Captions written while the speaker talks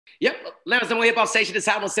Yep. Let us know hip hop station. It's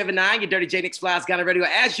Hot 107.9. Your Dirty J Nix Flies got it radio.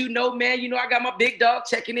 As you know, man, I got my big dog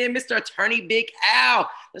checking in, Mr. Attorney Big Al.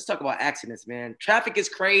 Let's talk about accidents, man. Traffic is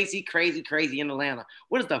crazy, crazy, crazy in Atlanta.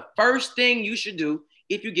 What is the first thing you should do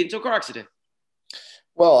if you get into a car accident?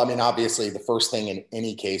 Well, I mean, obviously, the first thing in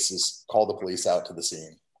any case is call the police out to the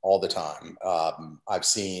scene all the time. I've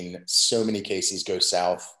seen so many cases go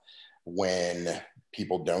south when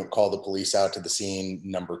people don't call the police out to the scene.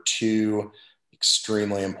 Number two,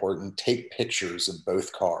 extremely important, take pictures of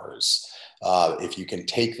both cars. If you can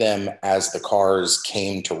take them as the cars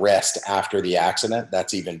came to rest after the accident,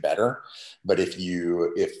 that's even better. But if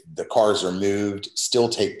the cars are moved, still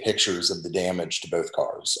take pictures of the damage to both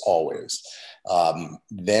cars, always.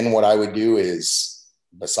 Then what I would do is,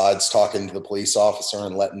 besides talking to the police officer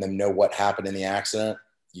and letting them know what happened in the accident,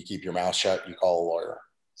 you keep your mouth shut, you call a lawyer.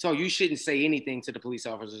 So you shouldn't say anything to the police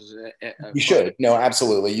officers. You should. No,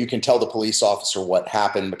 absolutely. You can tell the police officer what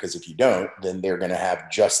happened, because if you don't, then they're going to have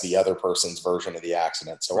just the other person's version of the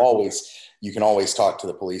accident. So you can always talk to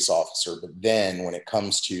the police officer. But then when it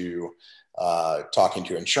comes to talking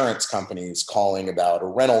to insurance companies, calling about a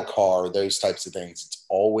rental car, those types of things, it's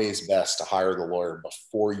always best to hire the lawyer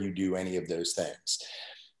before you do any of those things.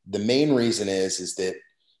 The main reason is that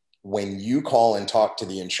when you call and talk to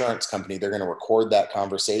the insurance company, they're going to record that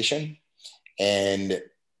conversation, and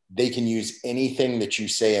they can use anything that you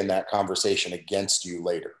say in that conversation against you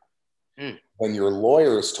later. When your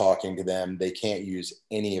lawyer is talking to them, they can't use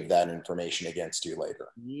any of that information against you later.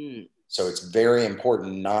 So it's very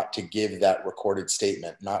important not to give that recorded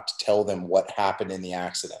statement, not to tell them what happened in the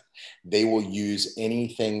accident. They will use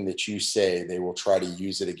anything that you say. They will try to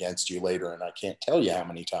use it against you later. And I can't tell you how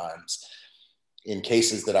many times in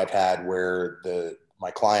cases that I've had where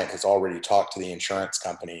my client has already talked to the insurance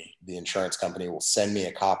company will send me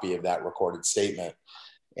a copy of that recorded statement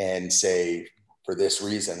and say, for this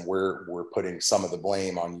reason, we're putting some of the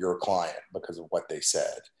blame on your client because of what they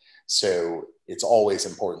said. So it's always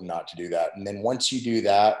important not to do that. And then once you do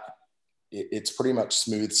that, it's pretty much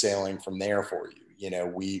smooth sailing from there for you.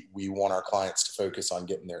 We want our clients to focus on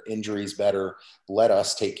getting their injuries better. Let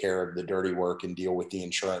us take care of the dirty work and deal with the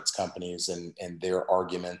insurance companies and their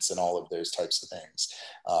arguments and all of those types of things.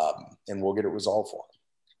 And we'll get it resolved for them.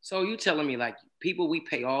 So you telling me, like, people, we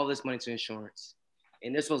pay all this money to insurance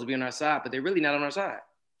and they're supposed to be on our side, but they're really not on our side.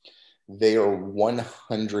 They are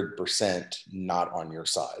 100% not on your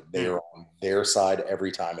side. They are on their side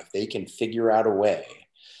every time. If they can figure out a way.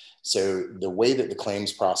 So the way that the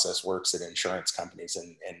claims process works at insurance companies,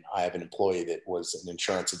 and I have an employee that was an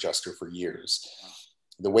insurance adjuster for years.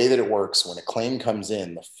 The way that it works, when a claim comes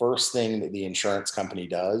in, the first thing that the insurance company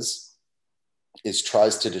does is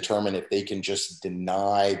tries to determine if they can just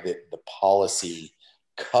deny that the policy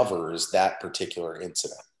covers that particular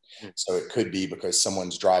incident. So it could be because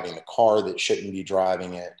someone's driving the car that shouldn't be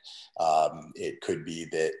driving it. It could be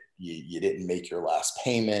that you didn't make your last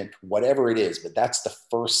payment, whatever it is, but that's the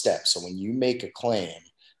first step. So when you make a claim,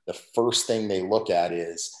 the first thing they look at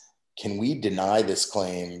is, can we deny this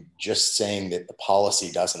claim just saying that the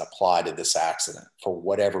policy doesn't apply to this accident for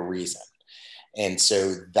whatever reason? And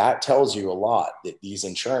so that tells you a lot, that these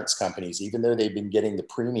insurance companies, even though they've been getting the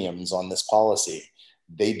premiums on this policy,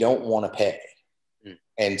 they don't want to pay.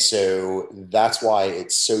 And so that's why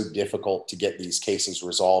it's so difficult to get these cases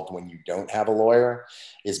resolved when you don't have a lawyer,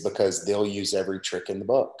 is because they'll use every trick in the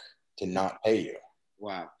book to not pay you.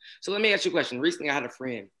 Wow. So let me ask you a question. Recently, I had a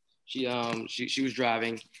friend. She was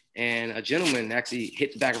driving, and a gentleman actually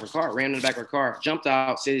hit the back of her car, ran in the back of her car, jumped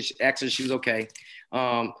out, asked her if she was okay.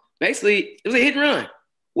 Basically, it was a hit and run.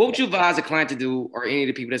 What would you advise a client to do, or any of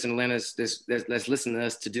the people that's in Atlanta that's listening to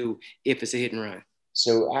us, to do if it's a hit and run?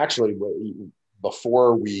 So actually,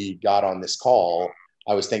 before we got on this call,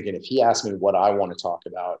 I was thinking, if he asked me what I want to talk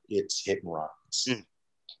about, it's hit and runs.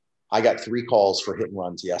 I got 3 calls for hit and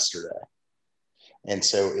runs yesterday. And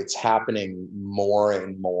so it's happening more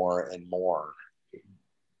and more and more.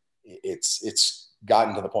 It's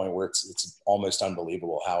gotten to the point where it's almost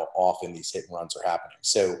unbelievable how often these hit and runs are happening.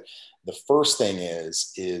 So the first thing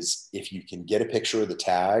is if you can get a picture of the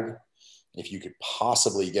tag, if you could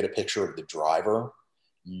possibly get a picture of the driver,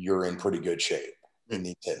 you're in pretty good shape in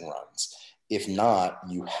these hit and runs. If not,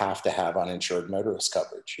 you have to have uninsured motorist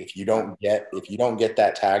coverage. If you don't get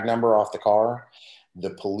that tag number off the car,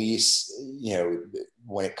 the police,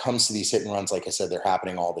 when it comes to these hit and runs, like I said, they're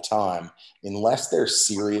happening all the time. Unless they're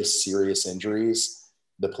serious injuries,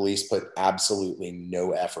 the police put absolutely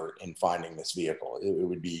no effort in finding this vehicle. It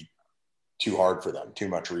would be too hard for them. Too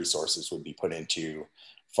much resources would be put into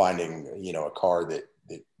finding, a car that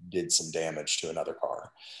did some damage to another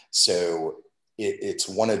car. So it's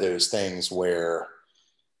one of those things where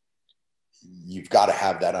you've got to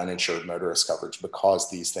have that uninsured motorist coverage because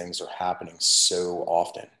these things are happening so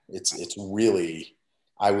often. It's really,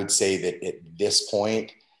 I would say that at this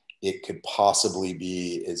point, it could possibly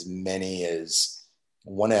be as many as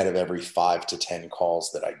 1 out of every 5 to 10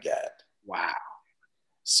 calls that I get. Wow.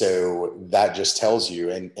 So that just tells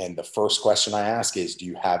you, and the first question I ask is, do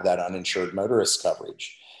you have that uninsured motorist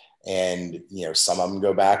coverage? And, you know, some of them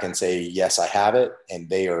go back and say, yes, I have it. And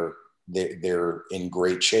they're in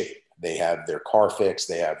great shape. They have their car fixed,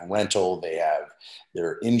 they have rental, they have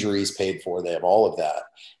their injuries paid for, they have all of that.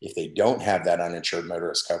 If they don't have that uninsured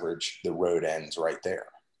motorist coverage, the road ends right there.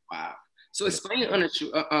 Wow. So explain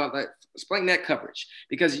explain that coverage,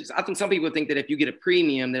 because I think some people think that if you get a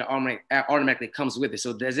premium, that automatically comes with it.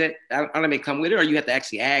 So does it automatically come with it, or you have to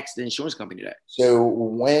actually ask the insurance company that? So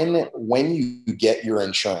when you get your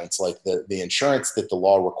insurance, like the insurance that the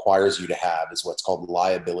law requires you to have is what's called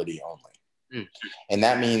liability only. And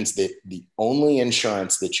that means that the only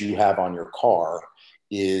insurance that you have on your car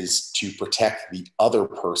is to protect the other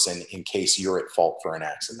person in case you're at fault for an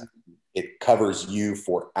accident. It covers you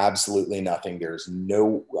for absolutely nothing.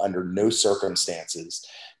 Under no circumstances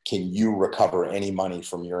can you recover any money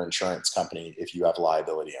from your insurance company if you have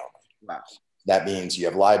liability only. Wow. That means you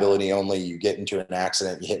have liability only. You get into an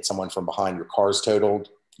accident, you hit someone from behind, your car's totaled,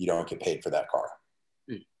 you don't get paid for that car.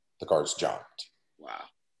 The car's junked. Wow.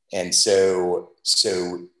 And so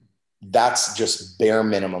that's just bare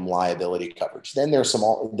minimum liability coverage. Then there's some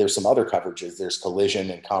other coverages. There's collision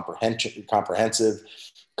and comprehensive.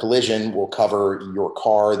 Collision will cover your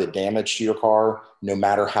car, the damage to your car, no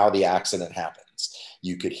matter how the accident happens.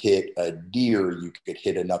 You could hit a deer, you could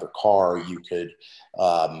hit another car, you could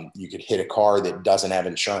hit a car that doesn't have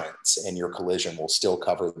insurance, and your collision will still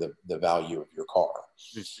cover the value of your car.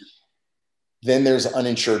 Then there's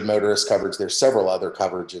uninsured motorist coverage. There's several other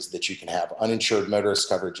coverages that you can have. Uninsured motorist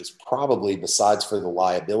coverage is probably, besides for the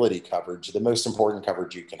liability coverage, the most important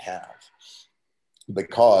coverage you can have,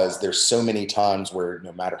 because there's so many times where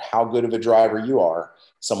no matter how good of a driver you are,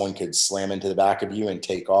 someone could slam into the back of you and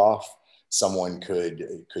take off. Someone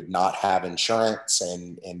could not have insurance,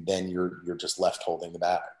 and then you're just left holding the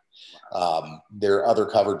bag. There are other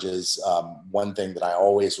coverages. One thing that I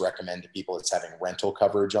always recommend to people is having rental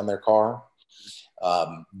coverage on their car.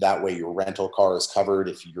 That way your rental car is covered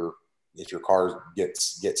if your car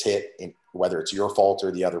gets hit, whether it's your fault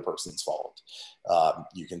or the other person's fault.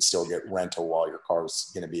 You can still get rental while your car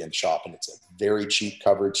is going to be in the shop, and it's a very cheap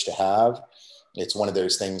coverage to have. It's one of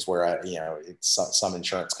those things where it's some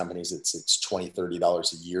insurance companies, it's $20,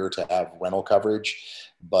 $30 a year to have rental coverage.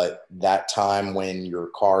 But that time when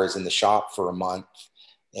your car is in the shop for a month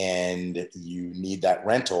and you need that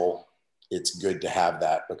rental, it's good to have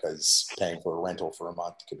that, because paying for a rental for a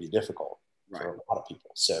month could be difficult for a lot of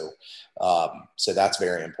people. So that's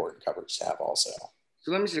very important coverage to have also.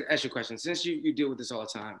 So let me just ask you a question. Since you deal with this all the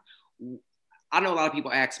time, I know a lot of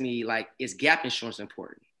people ask me, like, is gap insurance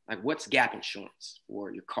important? Like, what's gap insurance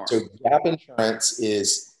for your car? So gap insurance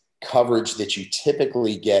is coverage that you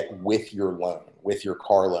typically get with your loan, with your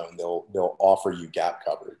car loan. They'll offer you gap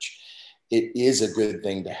coverage. It is a good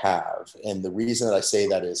thing to have. And the reason that I say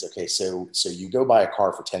that is, okay, so you go buy a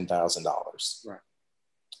car for $10,000. Right.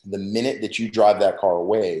 The minute that you drive that car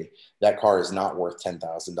away, that car is not worth $10,000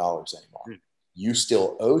 anymore. You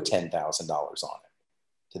still owe $10,000 on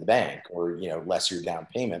it to the bank, or, less your down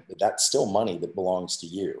payment, but that's still money that belongs to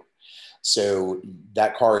you. So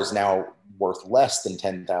that car is now worth less than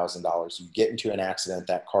 $10,000. You get into an accident,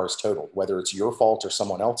 that car is totaled, whether it's your fault or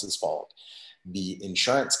someone else's fault. The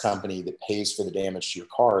insurance company that pays for the damage to your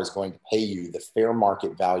car is going to pay you the fair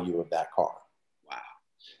market value of that car. Wow.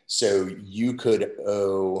 So you could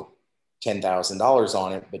owe $10,000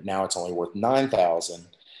 on it, but now it's only worth $9,000.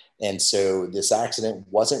 And so this accident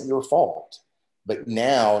wasn't your fault. But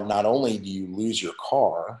now not only do you lose your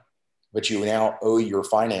car, but you now owe your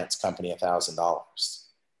finance company $1,000.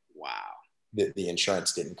 Wow. That the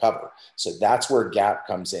insurance didn't cover. So that's where gap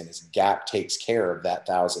comes in, is gap takes care of that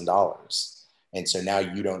 $1,000. And so now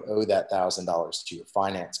you don't owe that $1,000 to your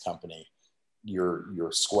finance company.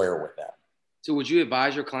 You're square with them. So would you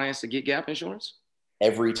advise your clients to get gap insurance?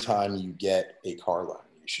 Every time you get a car loan,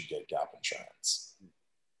 you should get gap insurance.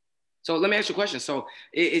 So let me ask you a question. So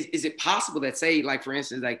is it possible that, say, like, for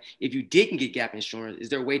instance, like, if you didn't get gap insurance, is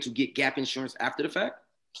there a way to get gap insurance after the fact?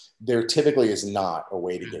 There typically is not a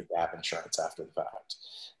way to get gap insurance after the fact.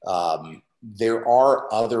 There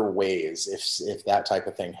are other ways if that type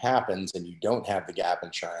of thing happens and you don't have the gap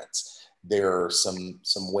insurance. There are some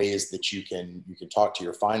ways that you can talk to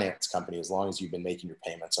your finance company, as long as you've been making your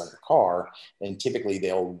payments on your car, and typically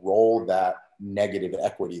they'll roll that negative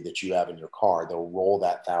equity that you have in your car, they'll roll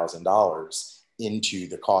that $1,000 into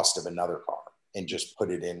the cost of another car and just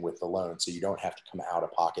put it in with the loan. So you don't have to come out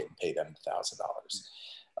of pocket and pay them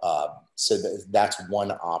 $1,000. So that's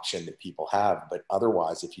one option that people have. But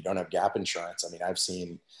otherwise, if you don't have gap insurance, I mean, I've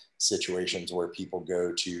seen situations where people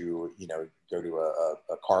go to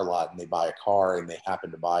a car lot and they buy a car and they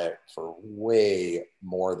happen to buy it for way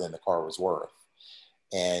more than the car was worth.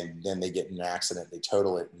 And then they get in an accident, they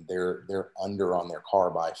total it, and they're under on their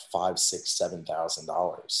car by $5,000, $6,000,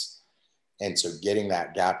 $7,000. And so getting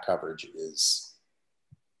that gap coverage is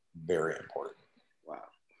very important. Wow.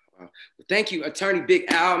 Well, thank you, Attorney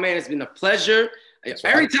Big Al, man. It's been a pleasure.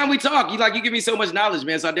 Every time we talk, you give me so much knowledge,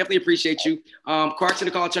 man. So I definitely appreciate you. Clarkson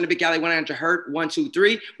to call Attorney Big Al,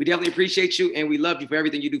 1-800-HURT-123. We definitely appreciate you, and we love you for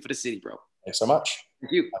everything you do for the city, bro. Thanks so much.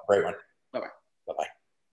 Thank you. Have a great one. Bye-bye. Bye-bye.